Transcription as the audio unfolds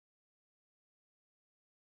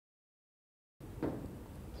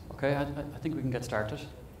Okay, I think we can get started.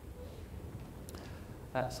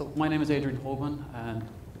 So my name is Adrian Hoban, and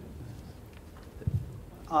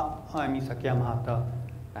I'm Isaku Yamahata.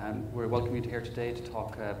 and we're welcoming you here today to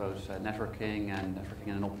talk about networking and networking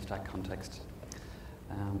in an OpenStack context.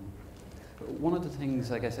 One of the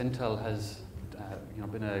things I guess Intel has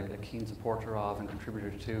been a keen supporter of and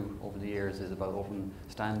contributor to over the years is about open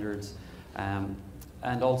standards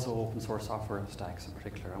and also open source software stacks in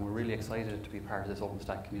particular. And we're really excited to be part of this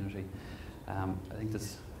OpenStack community. I think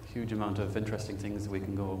there's a huge amount of interesting things that we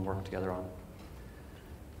can go and work together on.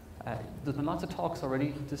 There's been lots of talks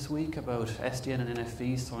already this week about SDN and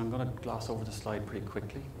NFV, so I'm going to gloss over the slide pretty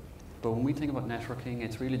quickly. But when we think about networking,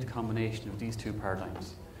 it's really the combination of these two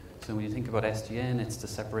paradigms. So when you think about SDN, it's the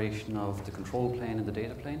separation of the control plane and the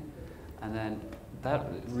data plane. And then that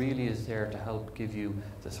really is there to help give you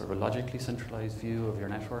the sort of logically centralized view of your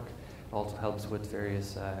network. It also helps with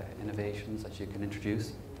various innovations that you can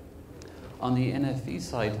introduce. On the NFV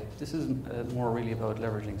side, this is more really about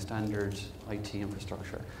leveraging standard IT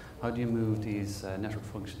infrastructure. How do you move these network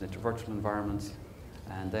functions into virtual environments?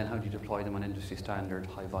 And then how do you deploy them on industry standard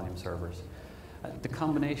high volume servers? The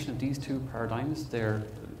combination of these two paradigms, they're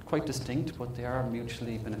quite distinct, but they are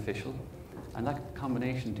mutually beneficial. And that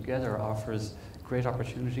combination together offers great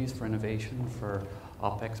opportunities for innovation, for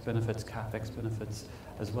OpEx benefits, CapEx benefits,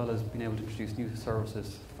 as well as being able to introduce new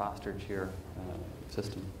services faster to your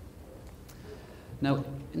system. Now,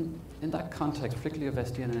 in that context, particularly of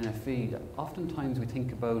SDN and NFV, oftentimes we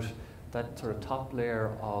think about that sort of top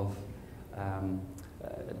layer of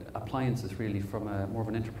appliances really from more of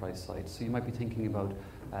an enterprise side. So you might be thinking about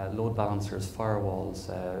load balancers,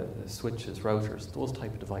 firewalls, switches, routers, those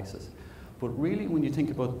type of devices. But really when you think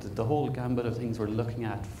about the whole gambit of things we're looking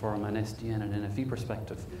at from an SDN and NFV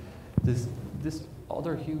perspective, there's this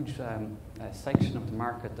other huge section of the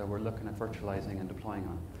market that we're looking at virtualizing and deploying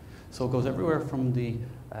on. So it goes everywhere from the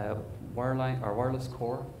wireline or wireless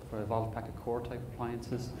core for evolved packet core type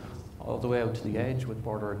appliances, all the way out to the edge with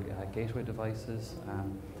border gateway devices,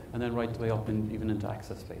 and then right the way up even into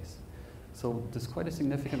access space. So there's quite a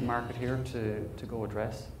significant market here to go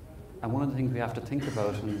address. And one of the things we have to think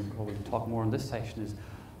about, and what we'll talk more in this session, is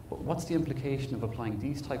what's the implication of applying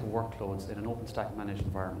these type of workloads in an OpenStack managed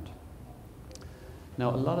environment? Now,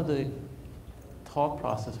 a lot of the thought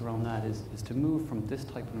process around that is to move from this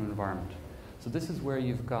type of environment. So this is where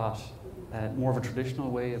you've got more of a traditional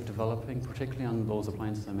way of developing, particularly on those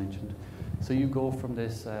appliances I mentioned. So you go from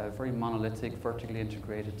this very monolithic, vertically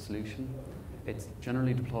integrated solution. It's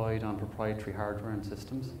generally deployed on proprietary hardware and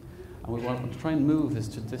systems. And what we want to try and move is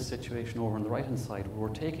to this situation over on the right-hand side, where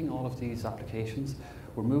we're taking all of these applications,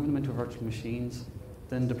 we're moving them into virtual machines,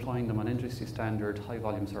 then deploying them on industry standard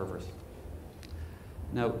high-volume servers.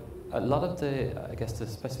 Now, a lot of the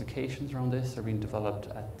specifications around this are being developed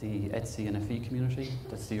at the ETSI NFV community.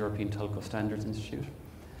 That's the European Telco Standards Institute.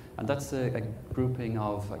 And that's a grouping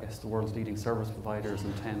of, the world's leading service providers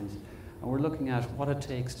and TEMs. And we're looking at what it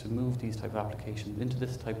takes to move these type of applications into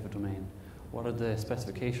this type of domain. What are the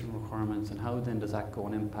specification requirements, and how then does that go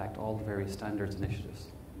and impact all the various standards initiatives?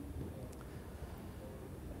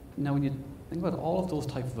 Now, when you think about all of those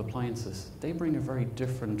types of appliances, they bring a very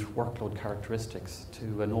different workload characteristics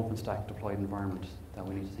to an OpenStack deployed environment that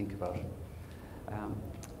we need to think about.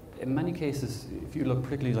 In many cases, if you look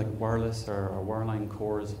particularly like wireless or wireline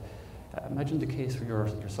cores, imagine the case for your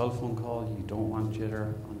cell phone call. You don't want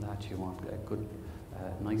jitter on that. You want a good,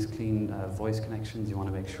 nice, clean voice connections. You want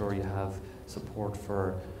to make sure you have support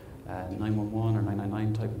for 911 or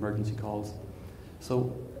 999 type emergency calls.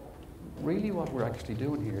 So really what we're actually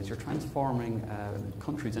doing here is you're transforming a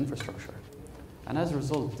country's infrastructure. And as a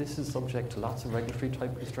result, this is subject to lots of regulatory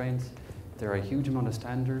type constraints. There are a huge amount of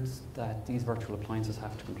standards that these virtual appliances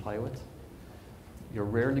have to comply with. You're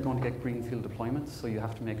rarely going to get greenfield deployments, so you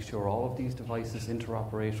have to make sure all of these devices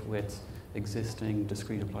interoperate with existing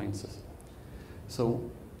discrete appliances. So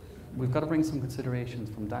we've got to bring some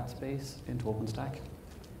considerations from that space into OpenStack.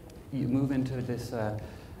 You move into this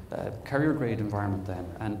carrier grade environment then,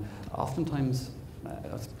 and oftentimes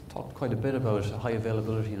I've talked quite a bit about high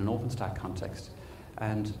availability in an OpenStack context,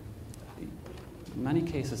 and in many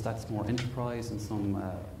cases that's more enterprise and some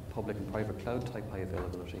public and private cloud type high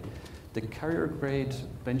availability. The carrier grade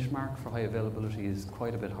benchmark for high availability is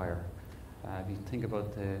quite a bit higher. If you think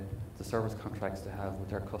about the service contracts they have with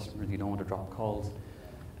their customers, you don't want to drop calls.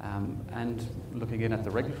 And looking again at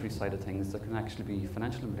the regulatory side of things, there can actually be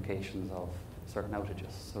financial implications of certain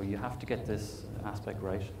outages. So you have to get this aspect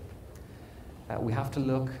right. We have to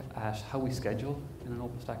look at how we schedule in an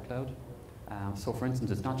OpenStack cloud. So for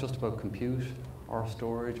instance, it's not just about compute or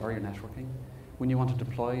storage or your networking. when you want to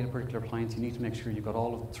deploy a particular appliance, you need to make sure you've got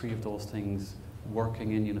all of three of those things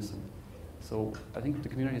working in unison. So I think the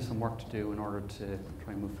community has some work to do in order to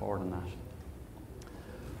try and move forward on that.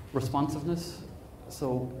 Responsiveness.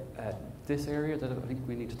 So this area that I think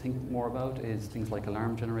we need to think more about is things like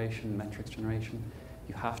alarm generation, metrics generation.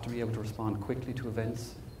 You have to be able to respond quickly to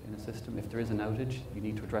events in a system. If there is an outage, you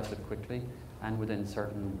need to address it quickly and within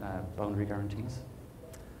certain boundary guarantees.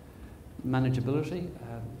 Manageability.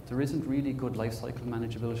 There isn't really good lifecycle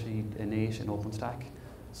manageability innate in OpenStack.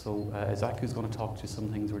 So Isaku is going to talk to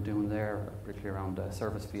some things we're doing there, particularly around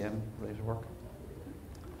service VM related work.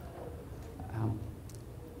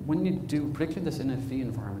 When you do, particularly in this NFV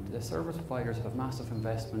environment, the service providers have massive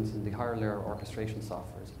investments in the higher layer orchestration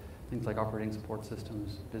softwares, things like operating support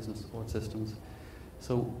systems, business support systems.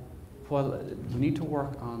 So while we need to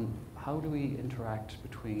work on how do we interact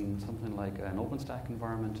between something like an OpenStack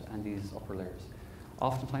environment and these upper layers.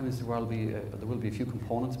 Oftentimes there will be a few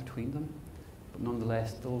components between them, but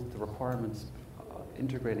nonetheless, the requirements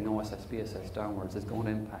integrating OSS, BSS downwards is going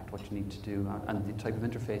to impact what you need to do and the type of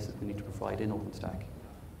interfaces we need to provide in OpenStack.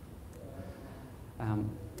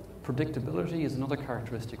 Predictability is another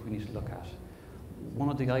characteristic we need to look at. One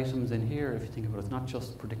of the items in here, if you think about it, it's not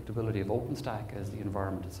just predictability of OpenStack as the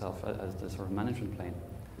environment itself, as the sort of management plane,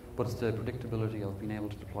 but it's the predictability of being able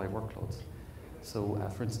to deploy workloads. So,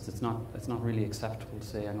 for instance, it's not really acceptable to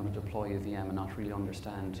say I'm going to deploy a VM and not really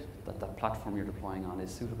understand that that platform you're deploying on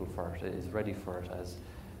is suitable for it, is ready for it,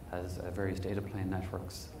 has various data plane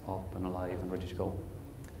networks up and alive and ready to go.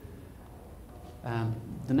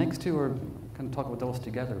 The next two are going to talk about those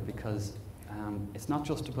together because it's not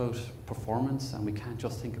just about performance, and we can't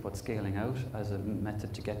just think about scaling out as a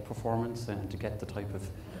method to get performance and to get the type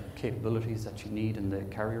of capabilities that you need in the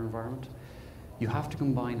carrier environment. You have to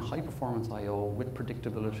combine high performance I/O with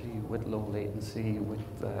predictability, with low latency, with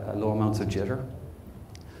low amounts of jitter.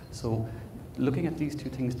 So looking at these two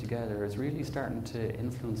things together is really starting to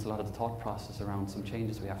influence a lot of the thought process around some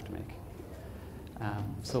changes we have to make.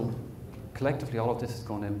 So collectively, all of this is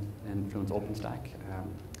going to influence OpenStack.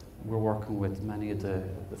 We're working with many of the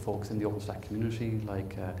folks in the OpenStack community,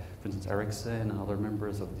 like, for instance, Ericsson and other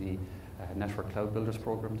members of the Network Cloud Builders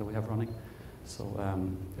program that we have running. So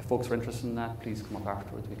if folks are interested in that, please come up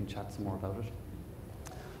afterwards. We can chat some more about it.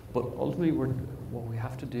 But ultimately, what we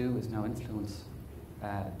have to do is now influence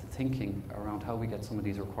the thinking around how we get some of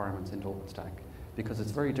these requirements into OpenStack, because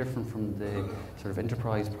it's very different from the sort of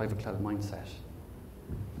enterprise private cloud mindset.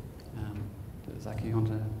 Isaku, you want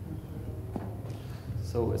to?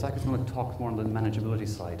 So Isaku's going to talk more on the manageability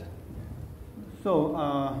side. So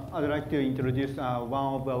I'd like to introduce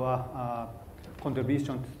one of our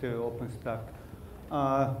contributions to OpenStack.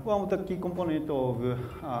 One of the key components of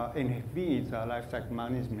NFV is lifecycle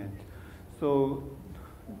management. So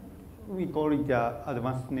we call it the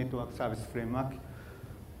Advanced Network Service Framework.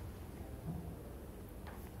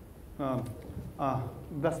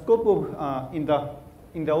 The scope of in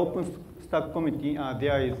the OpenStack community,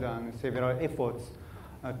 there is several efforts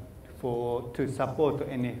to support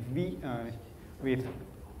NFV with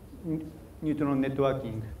neutron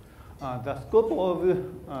networking. The scope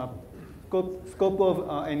of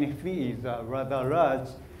NFV is rather large,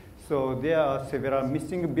 so there are several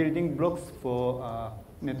missing building blocks for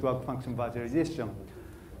network function virtualization.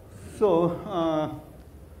 So,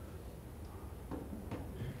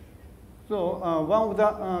 one of the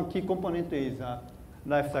key components is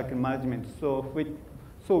lifecycle management.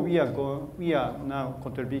 So we are now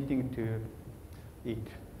contributing to it.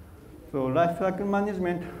 So lifecycle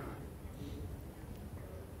management.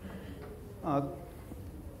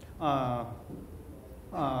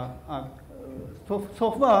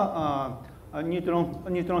 So far, a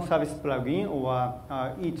neutron service plugin or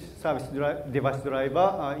each service device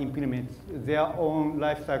driver implements their own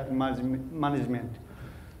lifecycle management.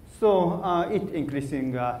 So it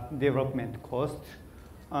increasing development cost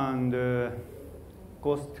and the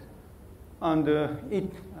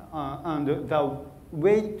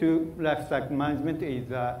way to lifecycle management is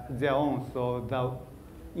their own. So the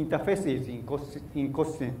interface is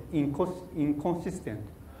inconsistent.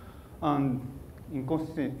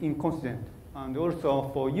 And also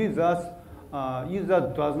for users, user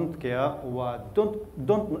doesn't care or don't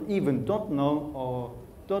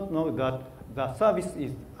know that the service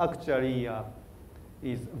is actually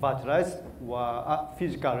is virtualized or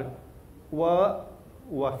physical or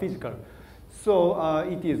physical. So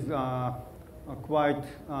it is quite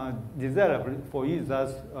desirable for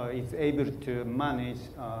users is able to manage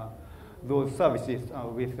those services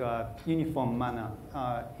with a uniform manner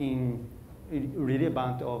in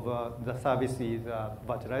relevant of the services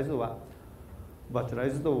virtualized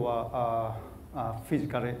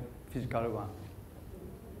physical one.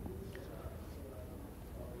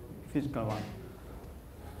 Physical one.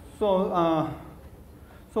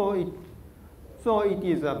 So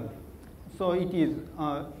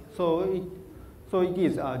it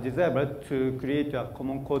is desirable to create a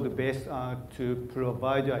common code base to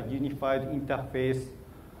provide a unified interface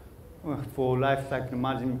for lifecycle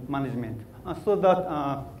management, so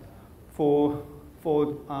that for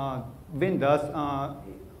vendors,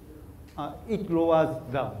 it lowers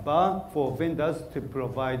the bar for vendors to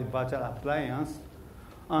provide virtual appliance,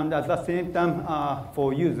 and at the same time,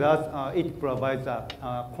 for users, it provides a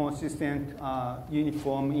consistent,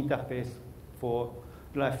 uniform interface for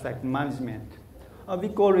lifecycle management. We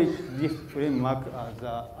call this framework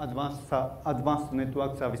the Advanced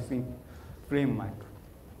Network Servicing Framework.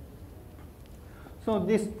 So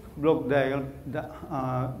this block diagram,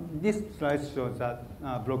 this slide shows the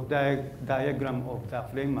block diagram of the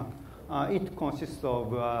framework. It consists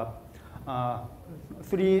of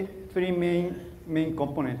three main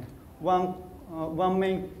components. One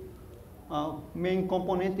main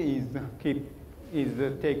component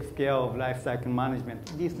takes care of lifecycle management.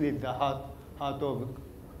 This is the heart of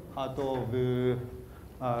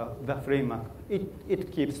the framework.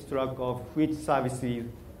 It keeps track of which service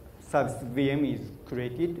VM is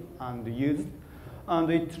created and used, and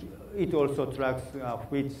it also tracks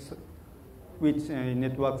which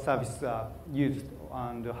network service used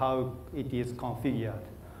and how it is configured.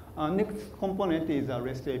 Next component is a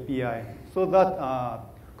REST API, so that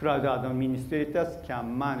cloud administrators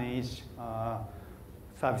can manage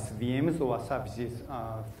service VMs or services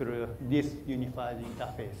through this unified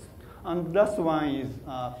interface. And last one is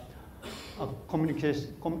a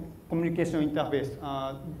communication interface.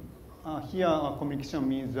 Here, communication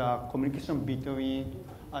means communication between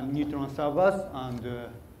neutron servers and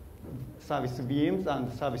service VMs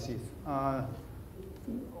and services.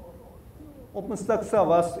 OpenStack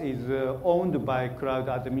servers is owned by cloud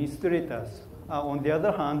administrators. On the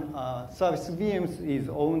other hand, service VMs is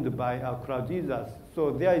owned by cloud users. So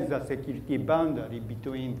there is a security boundary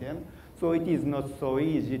between them. So it is not so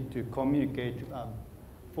easy to communicate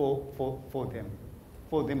for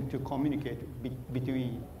them to communicate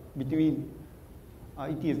between.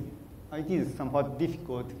 It is somewhat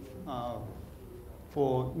difficult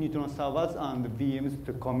for neutron servers and VMs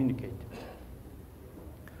to communicate.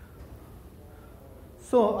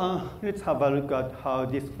 So let's have a look at how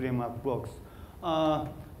this framework works.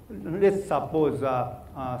 Let's suppose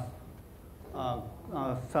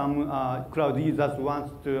some cloud users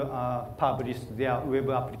want to publish their web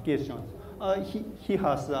applications. He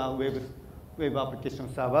has web application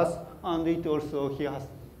servers, and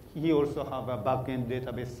he also have a backend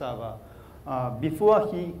database server. Before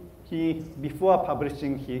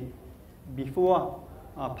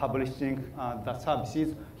publishing the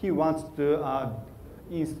services, he wants to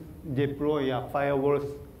deploy a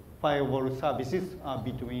firewall services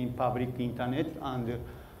between public internet and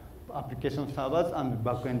application servers and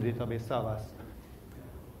backend database servers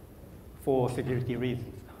for security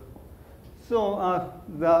reasons. So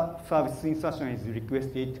the service insertion is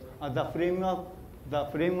requested. The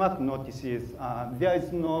framework notices there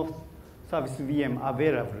is no service VM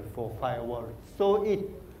available for firewall. So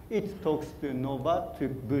it talks to Nova to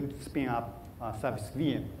spin up a service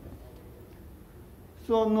VM.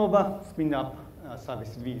 So Nova spin up a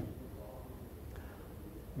service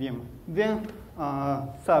VM. Then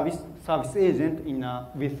service agent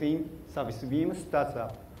within service VM starts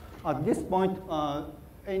up. At this point,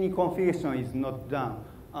 any configuration is not done.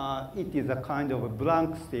 It is a kind of a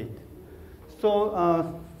blank state.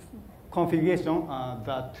 So configuration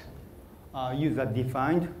that user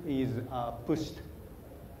defined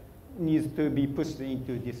needs to be pushed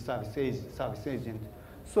into this service agent.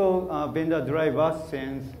 So vendor driver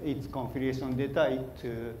sends its configuration data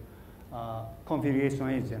to configuration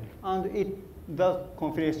agent, and the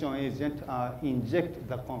configuration agent injects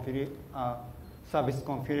the service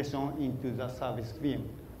configuration into the service VM.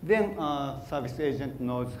 Then service agent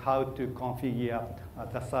knows how to configure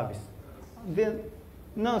the service. Then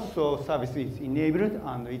now service is enabled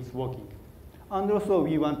and it's working. And also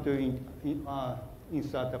we want to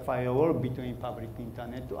insert a firewall between public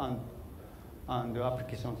internet and the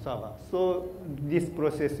application server. So this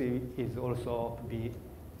process is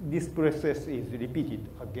repeated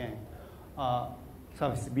again.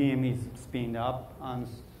 Service VM is spinned up and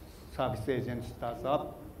service agent starts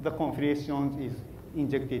up. The configuration is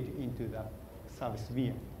injected into the service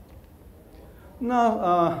VM.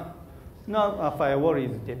 Now a firewall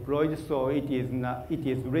is deployed, so it is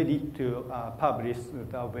ready to publish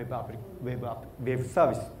the web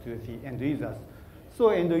service to the end users. So So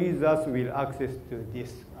end users will access to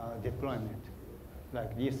this deployment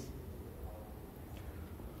like this.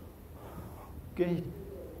 Okay.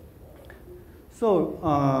 So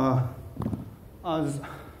as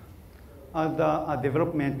the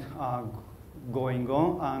development going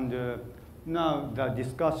on, and now the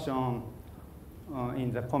discussion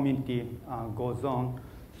in the community goes on,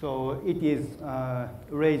 so it is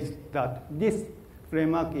raised that this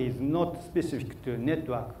framework is not specific to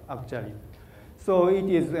network actually. So it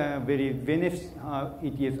is very beneficial.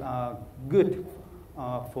 It is good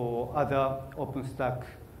for other OpenStack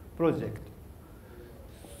projects.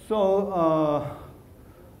 So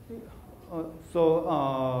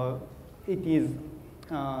it is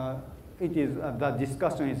the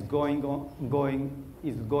discussion is going on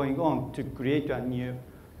to create a new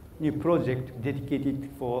project dedicated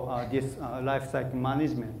for this lifecycle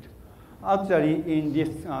management. Actually, in this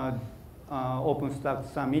OpenStack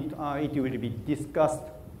summit, it will be discussed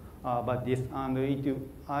about this, and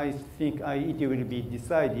I think it will be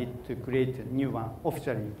decided to create a new one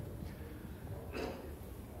officially.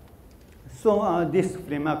 So this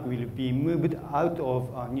framework will be moved out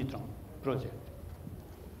of Neutron project.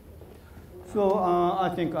 So I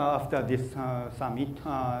think after this summit,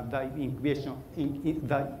 the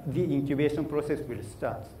incubation process will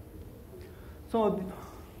start. So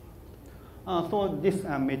this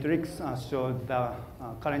matrix shows the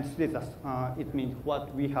current status. It means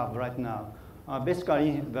what we have right now.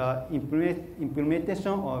 Basically, the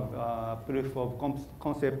implementation of proof of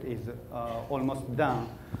concept is almost done.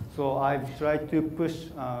 So I've tried to push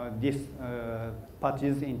these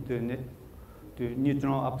patches into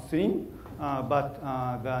Neutron upstream, but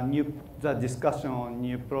the discussion on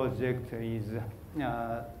new project is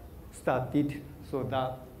started. So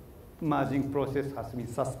the merging process has been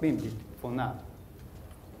suspended for now.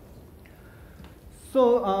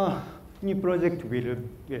 So new project will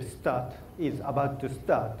start, is about to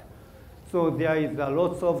start. So there is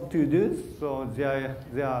lots of to-dos, so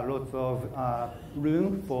there are lots of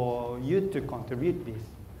room for you to contribute this.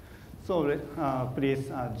 So please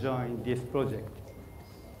join this project.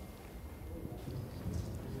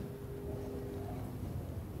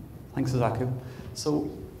 Thanks, Isaku. So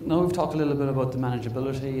now we've talked a little bit about the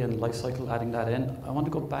manageability and lifecycle, adding that in. I want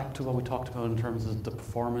to go back to what we talked about in terms of the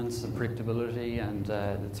performance and predictability and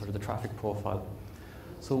sort of the traffic profile.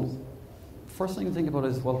 So first thing to think about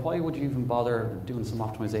is, well, why would you even bother doing some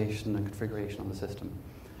optimization and configuration on the system?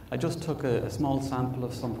 I just took a small sample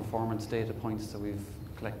of some performance data points that we've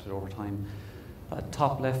collected over time.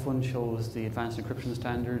 Top left one shows the advanced encryption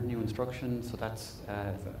standard, new instruction, so that's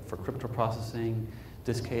for crypto processing.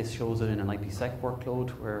 This case shows it in an IPsec workload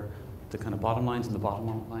where the kind of bottom lines and the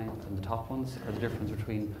bottom line and the top ones are the difference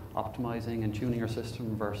between optimizing and tuning your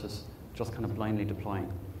system versus just kind of blindly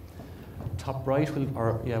deploying. Top right,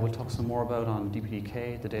 we'll talk some more about on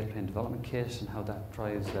DPDK, the data plane development kit, and how that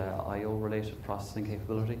drives I/O-related processing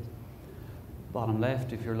capability. Bottom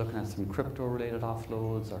left, if you're looking at some crypto-related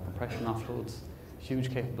offloads or compression offloads, huge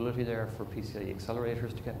capability there for PCIe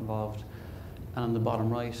accelerators to get involved. And on the bottom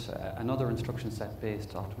right, another instruction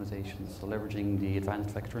set-based optimization, so leveraging the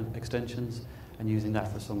advanced vector extensions and using that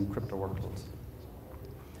for some crypto workloads.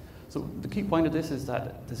 So the key point of this is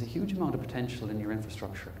that there's a huge amount of potential in your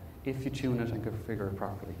infrastructure if you tune it and configure it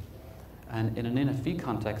properly. And in an NFV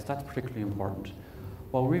context, that's particularly important.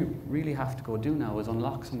 What we really have to go do now is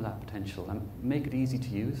unlock some of that potential and make it easy to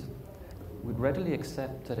use. We'd readily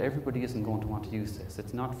accept that everybody isn't going to want to use this.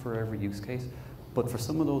 It's not for every use case. But for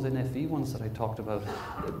some of those NFV ones that I talked about,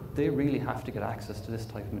 they really have to get access to this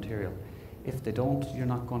type of material. If they don't, you're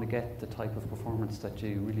not going to get the type of performance that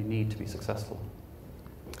you really need to be successful.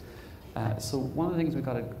 So one of the things we've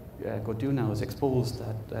got to go do now is expose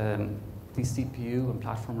that these CPU and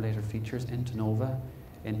platform-related features into Nova,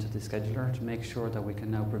 into the scheduler, to make sure that we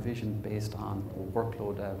can now provision based on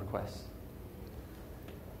workload requests.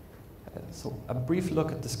 So a brief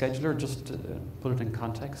look at the scheduler, just to put it in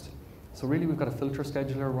context. So really we've got a filter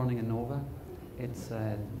scheduler running in Nova. It's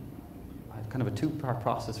kind of a two-part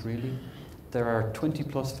process really. There are 20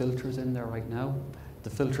 plus filters in there right now. The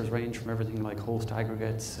filters range from everything like host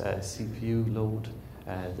aggregates, CPU load,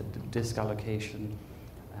 the disk allocation.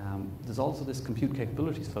 There's also this compute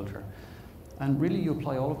capabilities filter. And really you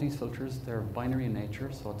apply all of these filters. They're binary in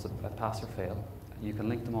nature, so it's a pass or fail. You can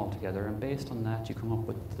link them all together, and based on that you come up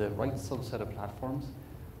with the right subset of platforms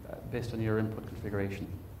based on your input configuration.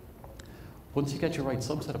 Once you get your right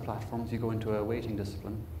subset of platforms, you go into a weighting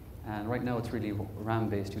discipline. And right now it's really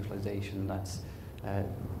RAM-based utilization that's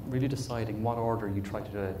really deciding what order you try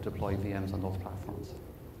to deploy VMs on those platforms.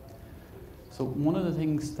 So one of the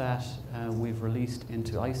things that we've released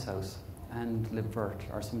into Icehouse and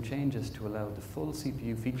libvirt are some changes to allow the full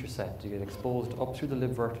CPU feature set to get exposed up through the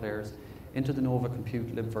libvirt layers into the Nova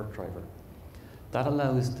Compute libvirt driver. That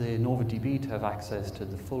allows the Nova DB to have access to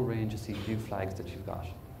the full range of CPU flags that you've got.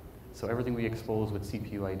 So everything we expose with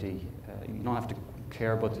CPU ID, you don't have to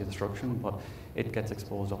care about the instruction, but it gets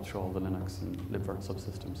exposed up through all the Linux and libvirt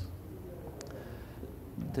subsystems.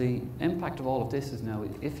 The impact of all of this is now,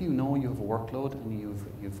 if you know you have a workload and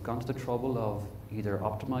you've gone to the trouble of either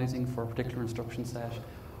optimizing for a particular instruction set,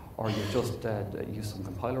 or you've just used some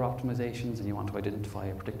compiler optimizations and you want to identify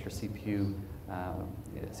a particular CPU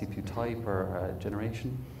type or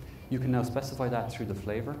generation, you can now specify that through the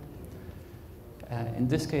flavor. In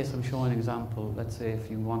this case, I'm showing an example. Let's say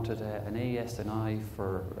if you wanted an AES-NI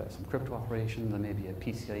for some crypto operations and maybe a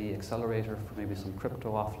PCIe accelerator for maybe some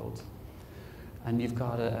crypto offloads. And you've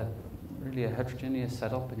got really a heterogeneous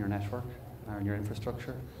setup in your network or in your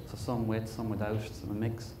infrastructure. So some with, some without, some a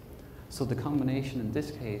mix. So the combination in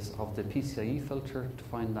this case of the PCIe filter to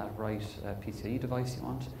find that right PCIe device you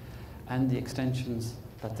want, and the extensions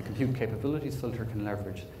that the compute capabilities filter can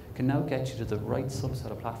leverage, can now get you to the right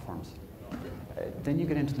subset of platforms. Then you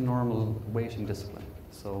get into the normal weighting discipline.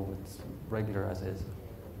 So it's regular as is.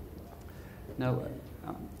 Now,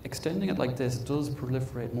 extending it like this does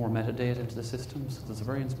proliferate more metadata into the system. So there's a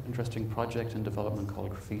very interesting project in development called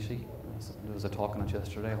Graffiti. There was a talk on it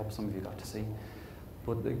yesterday. I hope some of you got to see.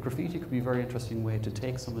 But Graffiti could be a very interesting way to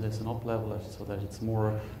take some of this and up-level it so that it's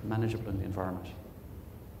more manageable in the environment.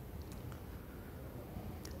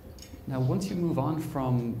 Now, once you move on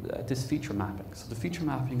from this feature mapping, so the feature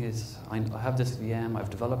mapping is, I have this VM, I've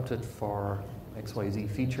developed it for XYZ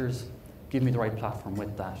features, give me the right platform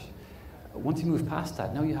with that. Once you move past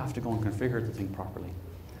that, now you have to go and configure the thing properly.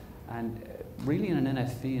 And really in an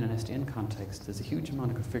NFV and an SDN context, there's a huge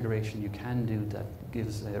amount of configuration you can do that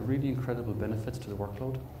gives really incredible benefits to the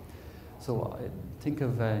workload. So think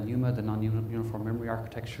of NUMA, the non-uniform memory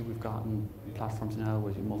architecture we've got in platforms now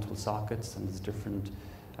with multiple sockets and there's different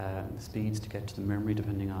speeds to get to the memory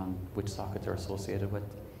depending on which socket they're associated with.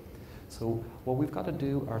 So what we've got to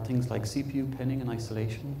do are things like CPU pinning and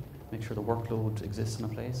isolation, make sure the workload exists in a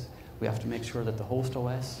place. We have to make sure that the host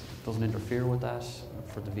OS doesn't interfere with that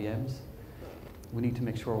for the VMs. We need to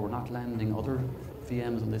make sure we're not landing other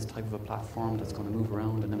VMs on this type of a platform that's going to move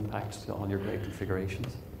around and impact all your great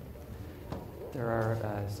configurations. There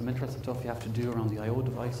are some interesting stuff you have to do around the I/O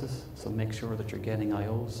devices, so make sure that you're getting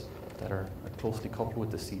I/Os that are closely coupled with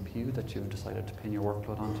the CPU that you've decided to pin your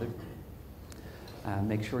workload onto.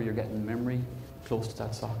 Make sure you're getting memory close to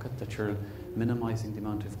that socket, that you're minimizing the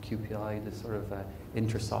amount of QPI, the sort of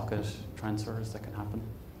inter-socket transfers that can happen.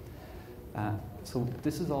 So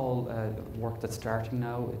this is all work that's starting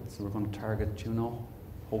now. We're going to target Juno,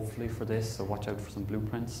 hopefully, for this, so watch out for some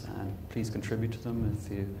blueprints, and please contribute to them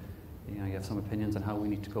if you have some opinions on how we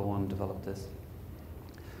need to go on and develop this.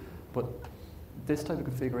 But this type of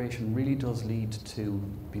configuration really does lead to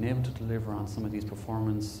being able to deliver on some of these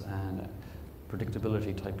performance and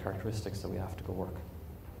predictability type characteristics that we have to go work.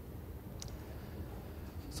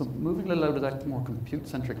 So moving a little out of that more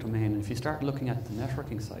compute-centric domain, if you start looking at the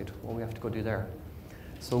networking side, what we have to go do there.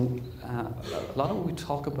 So a lot of what we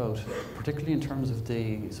talk about, particularly in terms of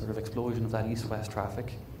the sort of explosion of that east-west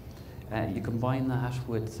traffic, you combine that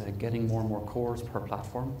with getting more and more cores per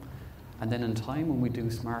platform. And then in time, when we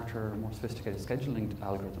do smarter, more sophisticated scheduling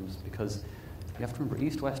algorithms, because you have to remember,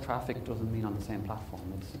 east-west traffic doesn't mean on the same platform.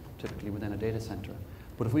 It's typically within a data center.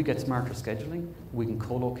 But if we get smarter scheduling, we can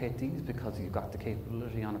co-locate these because you've got the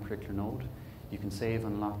capability on a particular node. You can save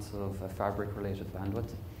on lots of fabric-related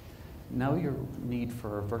bandwidth. Now your need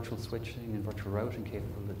for virtual switching and virtual routing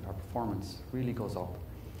capability or performance really goes up.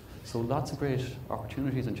 So lots of great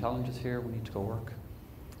opportunities and challenges here. We need to go work.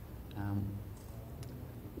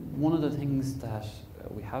 One of the things that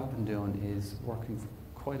we have been doing is working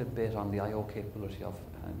quite a bit on the I/O capability of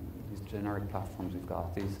these generic platforms we've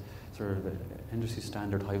got, these sort of industry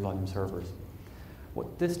standard high volume servers.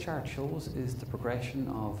 What this chart shows is the progression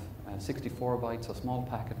of 64 bytes of small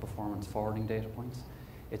packet performance forwarding data points.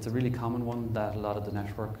 It's a really common one that a lot of the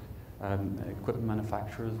network equipment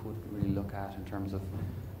manufacturers would really look at in terms of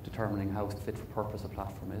determining how fit for purpose a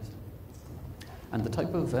platform is. And the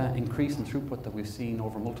type of increase in throughput that we've seen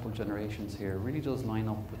over multiple generations here really does line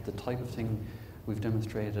up with the type of thing we've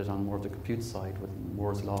demonstrated on more of the compute side with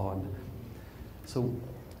Moore's Law. And so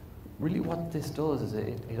really what this does is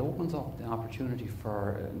it opens up the opportunity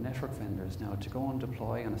for network vendors now to go and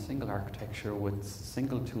deploy on a single architecture with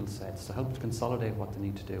single tool sets to help to consolidate what they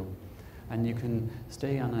need to do. And you can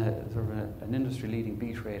stay on an industry-leading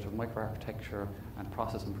beat rate of microarchitecture and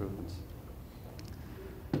process improvements.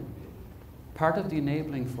 part of the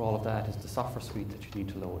enabling for all of that is the software suite that you need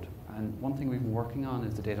to load. And one thing we've been working on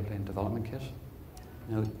is the data plane development kit.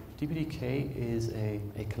 Now, DPDK is a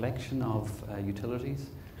collection of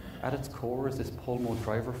utilities. At its core is this pull mode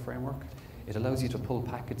driver framework. It allows you to pull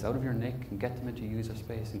packets out of your NIC and get them into user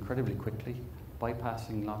space incredibly quickly,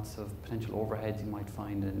 bypassing lots of potential overheads you might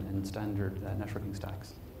find in standard networking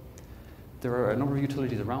stacks. There are a number of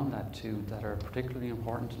utilities around that too that are particularly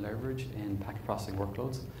important to leverage in packet processing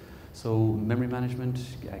workloads. So memory management,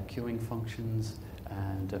 queuing functions,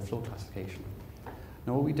 and flow classification.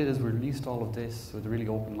 Now what we did is we released all of this with a really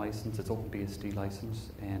open license. It's OpenBSD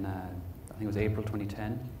license in, I think it was April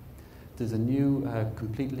 2010. There's a new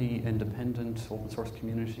completely independent open source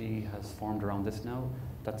community has formed around this now.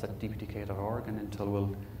 That's at dpdk.org, and Intel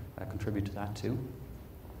will contribute to that too.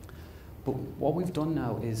 But what we've done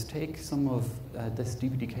now is take some of this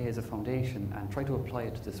DPDK as a foundation and try to apply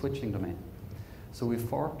it to the switching domain. So we've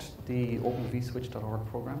forked the vSwitch.org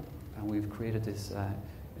program, and we've created this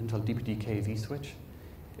Intel DPDK vSwitch.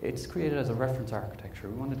 It's created as a reference architecture.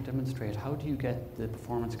 We want to demonstrate how do you get the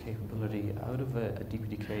performance capability out of a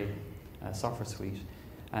DPDK software suite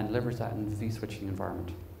and leverage that in the vSwitching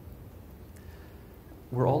environment.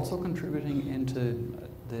 We're also contributing into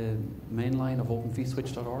the main line of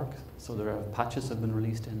openvswitch.org. So there are patches have been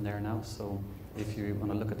released in there now. So if you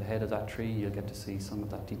want to look at the head of that tree, you'll get to see some of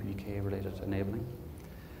that DPDK related enabling.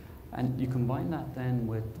 And you combine that then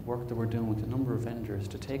with work that we're doing with a number of vendors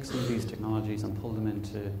to take some of these technologies and pull them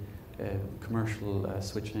into commercial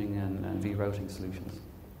switching and vRouting solutions.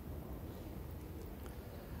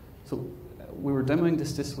 So we were demoing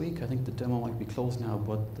this week. I think the demo might be closed now,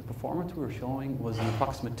 but the performance we were showing was an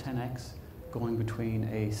approximate 10x going between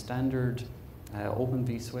a standard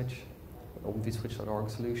openvswitch.org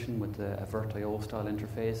solution with a VirtIO style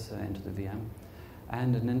interface into the VM,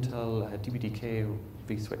 and an Intel DPDK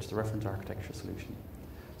vSwitch, the reference architecture solution.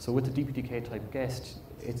 So with the DPDK type guest,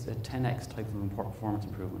 it's a 10x type of performance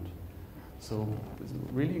improvement. So it's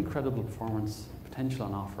really incredible performance potential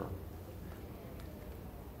on offer.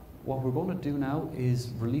 What we're going to do now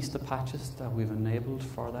is release the patches that we've enabled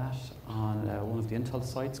for that on one of the Intel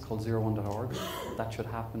sites called 01.org. That should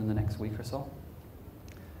happen in the next week or so.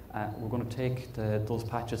 We're going to take those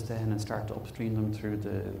patches then and start to upstream them through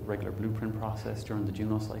the regular blueprint process during the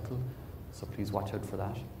Juno cycle. So please watch out for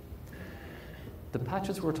that. The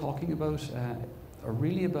patches we're talking about are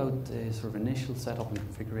really about the sort of initial setup and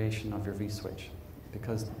configuration of your vSwitch,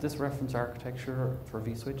 because this reference architecture for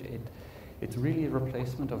vSwitch, it's really a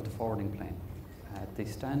replacement of the forwarding plane. The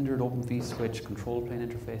standard Open vSwitch control plane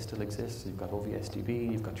interface still exists. You've got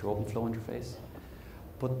OVSDB, you've got your OpenFlow interface.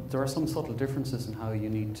 But there are some subtle differences in how you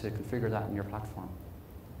need to configure that in your platform.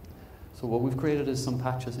 So what we've created is some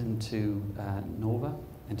patches into Nova,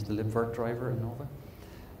 into the libvirt driver in Nova.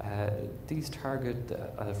 These target,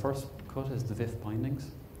 the first cut is the VIF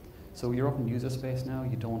bindings. So you're up in user space now.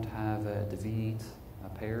 You don't have the V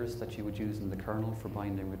pairs that you would use in the kernel for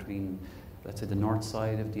binding between, let's say, the north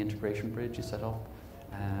side of the integration bridge you set up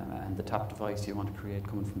and the tap device you want to create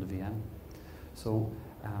coming from the VM. So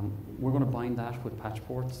we're going to bind that with patch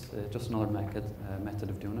ports, just another method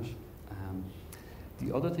of doing it.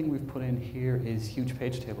 The other thing we've put in here is huge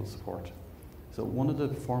page table support. So one of the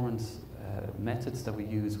performance methods that we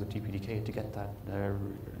use with DPDK to get that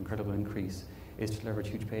incredible increase is to leverage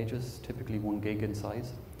huge pages, typically 1 gig in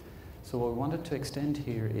size. So what we wanted to extend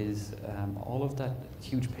here is all of that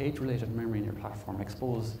huge page-related memory in your platform,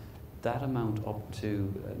 expose that amount up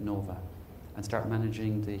to Nova, and start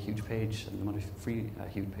managing the huge page and the amount of free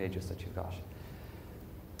huge pages that you've got.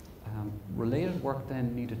 Related work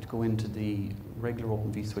then needed to go into the regular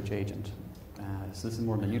Open vSwitch agent. So this is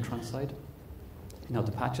more on the Neutron side. Now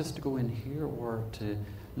the patches to go in here were to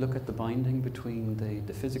look at the binding between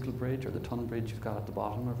the physical bridge or the ton bridge you've got at the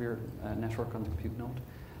bottom of your network on the compute node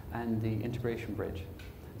and the integration bridge.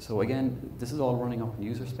 So again, this is all running up in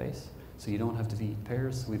user space, so you don't have the V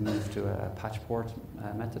pairs. So we've moved to a patch port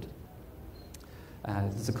method.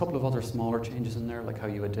 There's a couple of other smaller changes in there, like how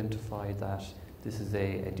you identify that this is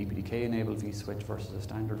a DPDK-enabled vSwitch versus a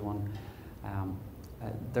standard one.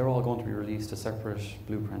 They're all going to be released as separate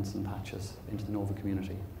blueprints and patches into the Nova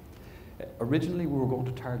community. Originally, we were going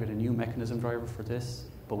to target a new mechanism driver for this,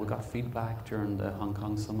 but we got feedback during the Hong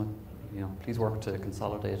Kong summit. Please work to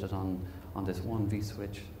consolidate it on this one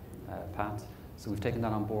vSwitch path. So we've taken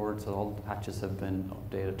that on board, so all the patches have been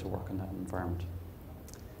updated to work in that environment.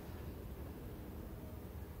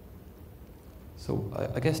 So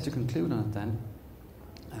I guess to conclude on it then,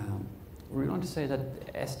 we're going to say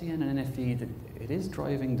that SDN and NFV, that it is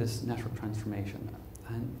driving this network transformation.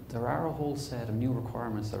 And there are a whole set of new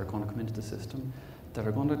requirements that are going to come into the system that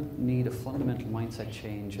are going to need a fundamental mindset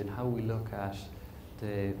change in how we look at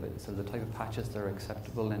the type of patches that are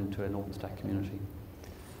acceptable into an OpenStack community.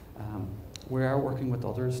 We are working with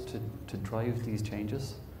others to drive these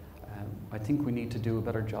changes. I think we need to do a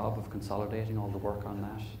better job of consolidating all the work on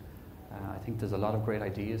that. I think there's a lot of great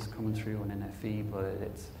ideas coming through on NFV, but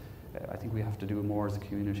I think we have to do more as a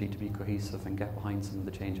community to be cohesive and get behind some of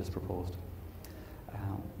the changes proposed.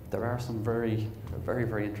 There are some very,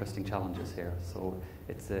 very interesting challenges here. So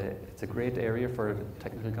it's a great area for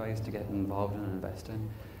technical guys to get involved in and invest in.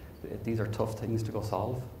 These are tough things to go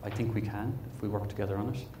solve. I think we can if we work together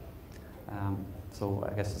on it. So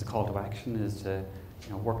I guess the call to action is to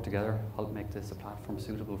work together, help make this a platform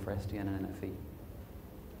suitable for SDN and NFV.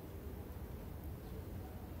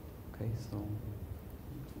 Okay, so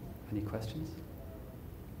any questions?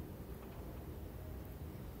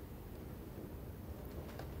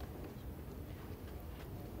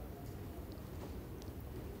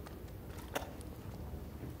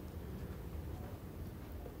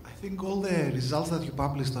 I think all the results that you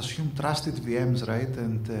published assume trusted VMs, right?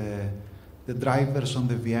 And the drivers on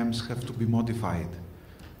the VMs have to be modified.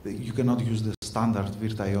 You cannot use the standard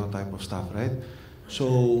VirtIO type of stuff, right?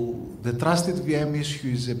 So the trusted VM issue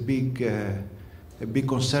is a big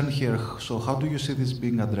concern here. So how do you see this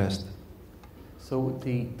being addressed? So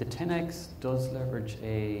the 10X does leverage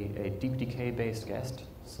a DPDK-based guest,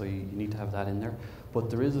 so you need to have that in there. But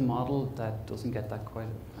there is a model that doesn't get that quite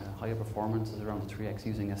high performance, is around the 3X,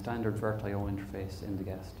 using a standard VirtIO interface in the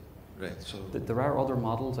guest. Right. So there are other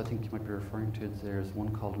models I think you might be referring to. There's one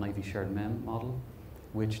called an IV shared mem model,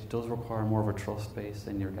 which does require more of a trust base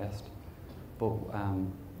in your guest. But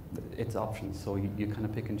it's options, so you kind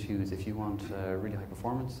of pick and choose. If you want really high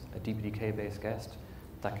performance, a DPDK-based guest,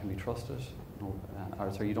 that can be trusted.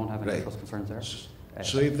 So you don't have any trust concerns there.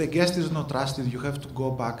 So if the guest is not trusted, you have to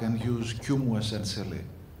go back and use QEMU essentially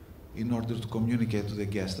in order to communicate to the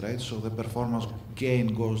guest, right? So the performance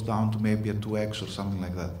gain goes down to maybe a 2x or something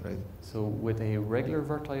like that, right? So with a regular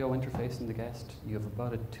VirtIO interface in the guest, you have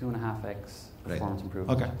about a 2.5x performance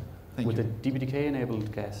improvement. Okay, thank you. With a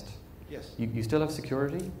DPDK-enabled guest, yes, you still have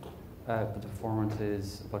security, but the performance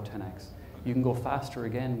is about 10x. You can go faster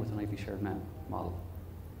again with an IV shared mem model.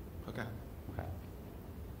 Okay. Okay.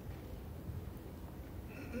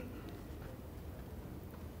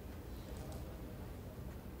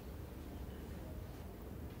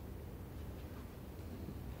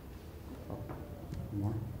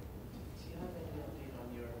 More? Do you have any update on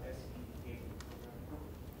your SDK program?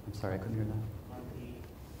 I'm sorry, I couldn't hear that. On the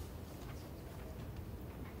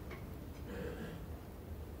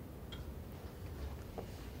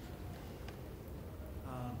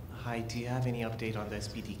hi, do you have any update on the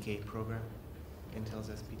SPDK program? Intel's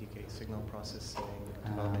SPDK, signal processing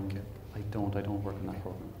development kit? I don't work in that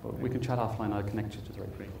program. But we can chat offline, I'll connect you to the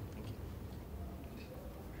right people. Thank you.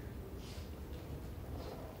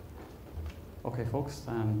 Okay, folks,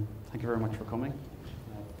 thank you very much for coming.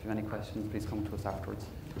 If you have any questions, please come to us afterwards.